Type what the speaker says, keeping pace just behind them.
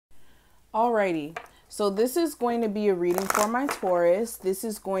Alrighty, so this is going to be a reading for my Taurus. This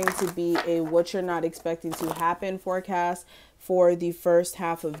is going to be a what you're not expecting to happen forecast for the first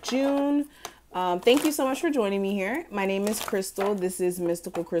half of June. Thank you so much for joining me here. My name is Crystal. This is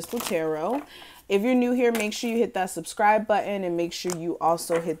Mystical Crystal Tarot. If you're new here, make sure you hit that subscribe button and make sure you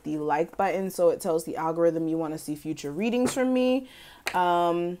also hit the like button so it tells the algorithm you want to see future readings from me.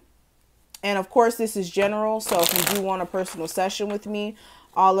 And of course, this is general, so if you do want a personal session with me,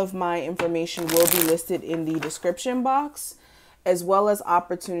 all of my information will be listed in the description box, as well as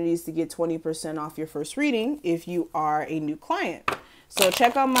opportunities to get 20% off your first reading if you are a new client. So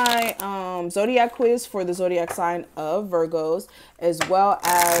check out my zodiac quiz for the zodiac sign of Virgos, as well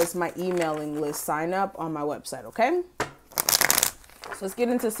as my emailing list sign up on my website, okay? So let's get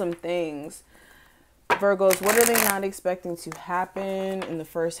into some things. Virgos, what are they not expecting to happen in the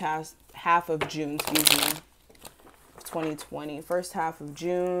first half of June, 2020. First half of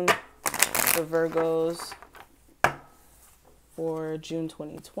June for Virgos for June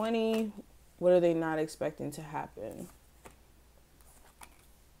 2020. What are they not expecting to happen?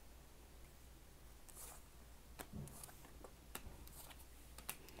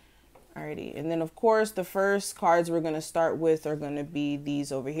 Alrighty, and then of course the first cards we're going to start with are going to be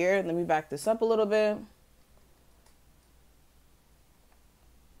these over here. Let me back this up a little bit.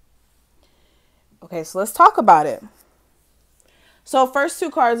 Okay, so let's talk about it. So first two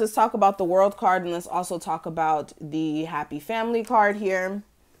cards, let's talk about the World card, and let's also talk about the Happy Family card here.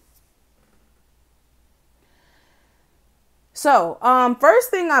 So,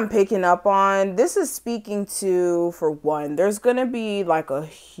 first thing I'm picking up on, this is speaking to, for one, there's going to be like a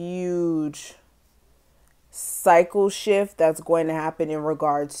huge cycle shift that's going to happen in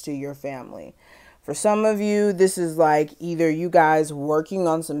regards to your family. For some of you, this is like either you guys working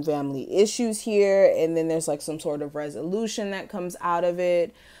on some family issues here, and then there's like some sort of resolution that comes out of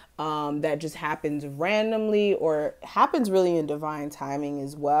it that just happens randomly or happens really in divine timing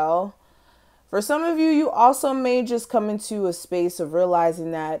as well. For some of you, you also may just come into a space of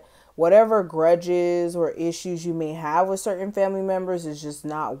realizing that whatever grudges or issues you may have with certain family members is just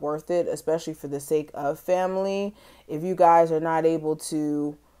not worth it, especially for the sake of family. If you guys are not able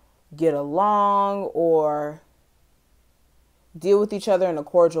to get along or deal with each other in a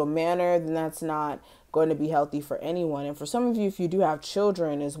cordial manner, then that's not going to be healthy for anyone. And for some of you, if you do have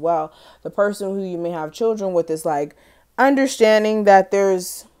children as well, the person who you may have children with is like understanding that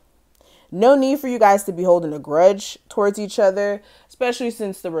there's no need for you guys to be holding a grudge towards each other, especially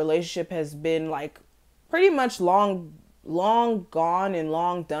since the relationship has been like pretty much long gone and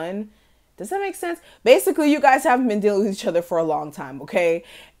long done. Does that make sense? Basically, you guys haven't been dealing with each other for a long time, okay?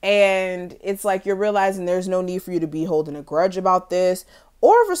 And it's like you're realizing there's no need for you to be holding a grudge about this.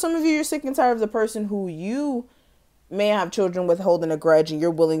 Or for some of you, you're sick and tired of the person who you may have children with holding a grudge, and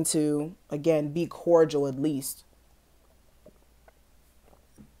you're willing to, again, be cordial at least.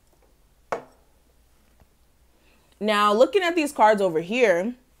 Now, looking at these cards over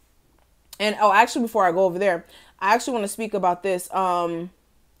here, and oh, actually, before I go over there, I actually want to speak about this.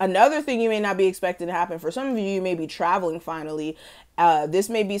 Another thing you may not be expecting to happen, for some of you, you may be traveling finally. This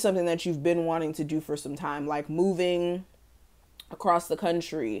may be something that you've been wanting to do for some time, like moving across the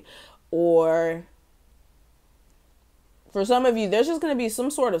country, or for some of you, there's just going to be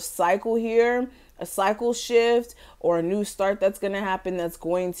some sort of cycle here, a cycle shift or a new start that's going to happen that's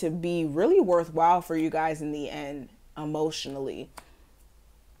going to be really worthwhile for you guys in the end, emotionally.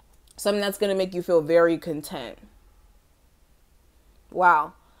 Something that's going to make you feel very content.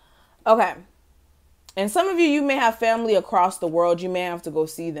 Wow. Okay. And some of you, you may have family across the world. You may have to go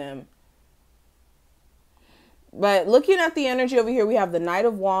see them. But looking at the energy over here, we have the Knight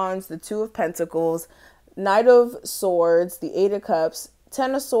of Wands, the Two of Pentacles, Knight of Swords, the Eight of Cups,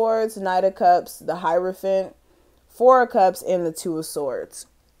 Ten of Swords, Knight of Cups, the Hierophant, Four of Cups, and the Two of Swords.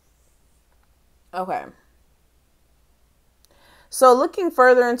 Okay. So looking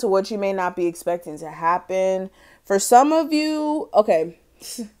further into what you may not be expecting to happen, for some of you, okay,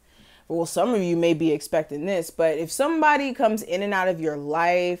 well, some of you may be expecting this, but if somebody comes in and out of your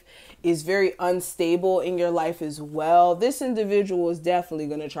life, is very unstable in your life as well, this individual is definitely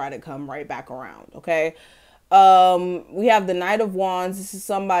going to try to come right back around, okay? We have the Knight of Wands. This is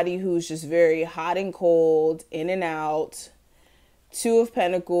somebody who's just very hot and cold, in and out. Two of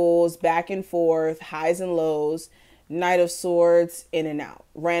Pentacles, back and forth, highs and lows. Knight of Swords, in and out.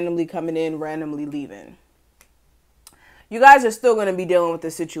 Randomly coming in, randomly leaving. You guys are still going to be dealing with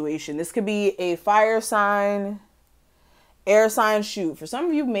this situation. This could be a fire sign, air sign, shoot. For some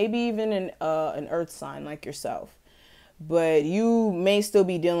of you, maybe even an earth sign like yourself. But you may still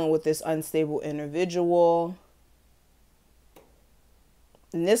be dealing with this unstable individual.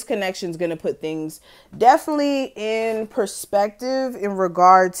 And this connection is going to put things definitely in perspective in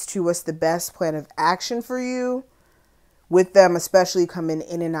regards to what's the best plan of action for you with them, especially coming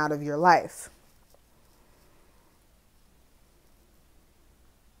in and out of your life.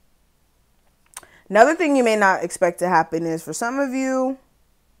 Another thing you may not expect to happen is, for some of you,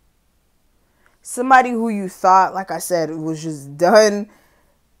 somebody who you thought, like I said, was just done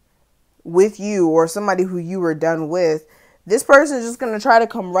with you, or somebody who you were done with, this person is just going to try to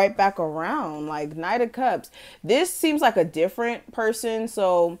come right back around, like Knight of Cups. This seems like a different person.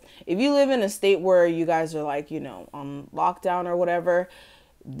 So if you live in a state where you guys are like, on lockdown or whatever,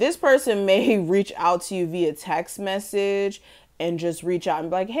 this person may reach out to you via text message and just reach out and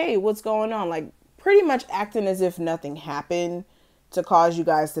be like, hey, what's going on? Like, pretty much acting as if nothing happened to cause you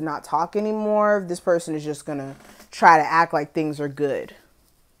guys to not talk anymore. This person is just going to try to act like things are good.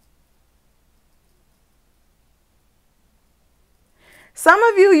 Some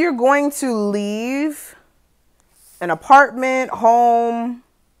of you, you're going to leave an apartment, home.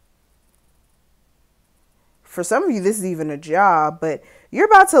 For some of you, this is even a job, but you're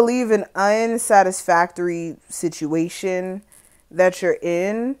about to leave an unsatisfactory situation that you're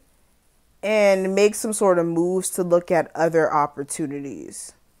in and make some sort of moves to look at other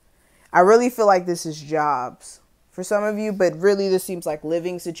opportunities. I really feel like this is jobs for some of you, but really this seems like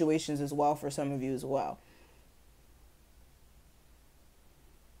living situations as well for some of you as well.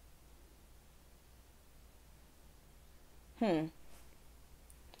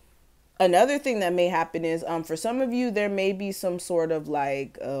 Another thing that may happen is, for some of you, there may be some sort of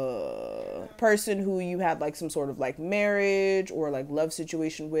like person who you had like some sort of like marriage or like love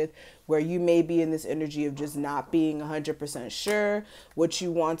situation with, where you may be in this energy of just not being 100% sure what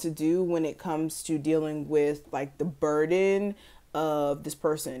you want to do when it comes to dealing with like the burden of this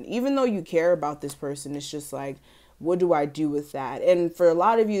person. Even though you care about this person, it's just like, what do I do with that? And for a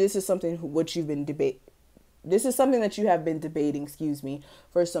lot of you, this is something what you've been debating. This is something that you have been debating,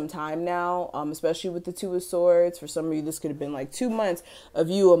 for some time now, especially with the Two of Swords. For some of you, this could have been like 2 months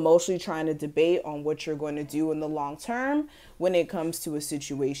of you emotionally trying to debate on what you're going to do in the long term when it comes to a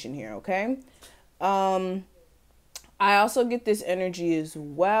situation here, okay? I also get this energy as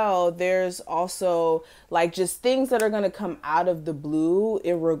well. There's also like just things that are going to come out of the blue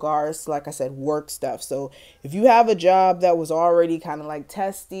in regards to, like I said, work stuff. So if you have a job that was already kind of like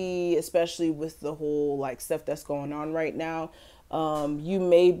testy, especially with the whole like stuff that's going on right now, you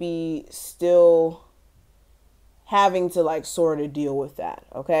may be still having to like sort of deal with that.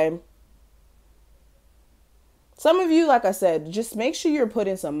 Okay. Some of you, like I said, just make sure you're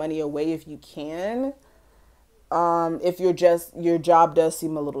putting some money away if you can. If your job does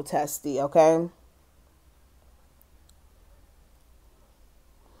seem a little testy, okay?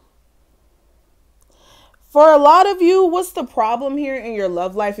 For a lot of you, what's the problem here in your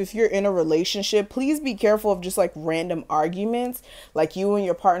love life? If you're in a relationship, please be careful of just like random arguments, like you and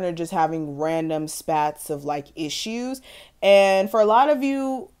your partner just having random spats of like issues. And for a lot of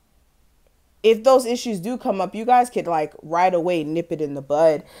you, if those issues do come up, you guys could like right away nip it in the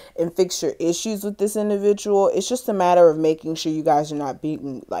bud and fix your issues with this individual. It's just a matter of making sure you guys are not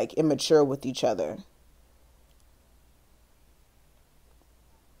being like immature with each other.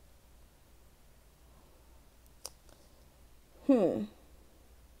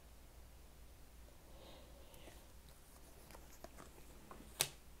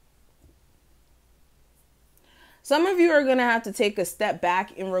 Some of you are going to have to take a step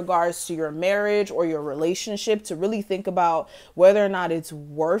back in regards to your marriage or your relationship to really think about whether or not it's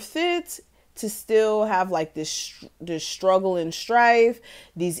worth it to still have like this struggle and strife,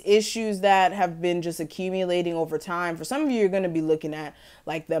 these issues that have been just accumulating over time. For some of you, you're going to be looking at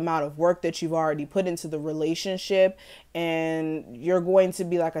like the amount of work that you've already put into the relationship, and you're going to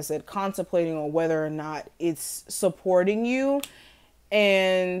be, like I said, contemplating on whether or not it's supporting you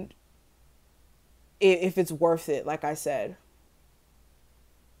and if it's worth it, like I said.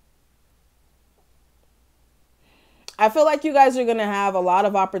 I feel like you guys are going to have a lot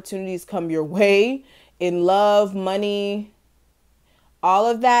of opportunities come your way in love, money, all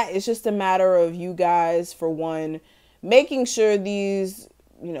of that. It's just a matter of you guys, for one, making sure these,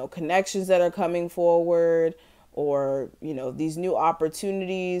 connections that are coming forward, or, these new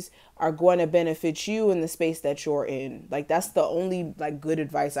opportunities are going to benefit you in the space that you're in. Like, that's the only like good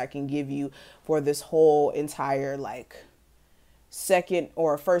advice I can give you for this whole entire like second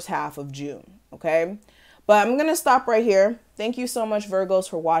or first half of June. Okay. But I'm going to stop right here. Thank you so much, Virgos,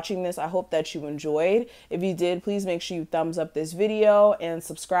 for watching this. I hope that you enjoyed. If you did, please make sure you thumbs up this video and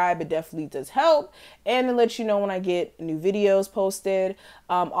subscribe. It definitely does help. And it lets you know when I get new videos posted.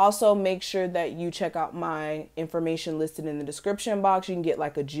 Also, make sure that you check out my information listed in the description box. You can get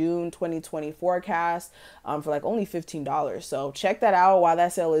like a June 2020 forecast for like only $15. So check that out while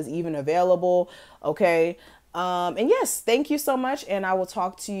that sale is even available. Okay. And yes, thank you so much. And I will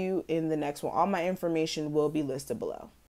talk to you in the next one. All my information will be listed below.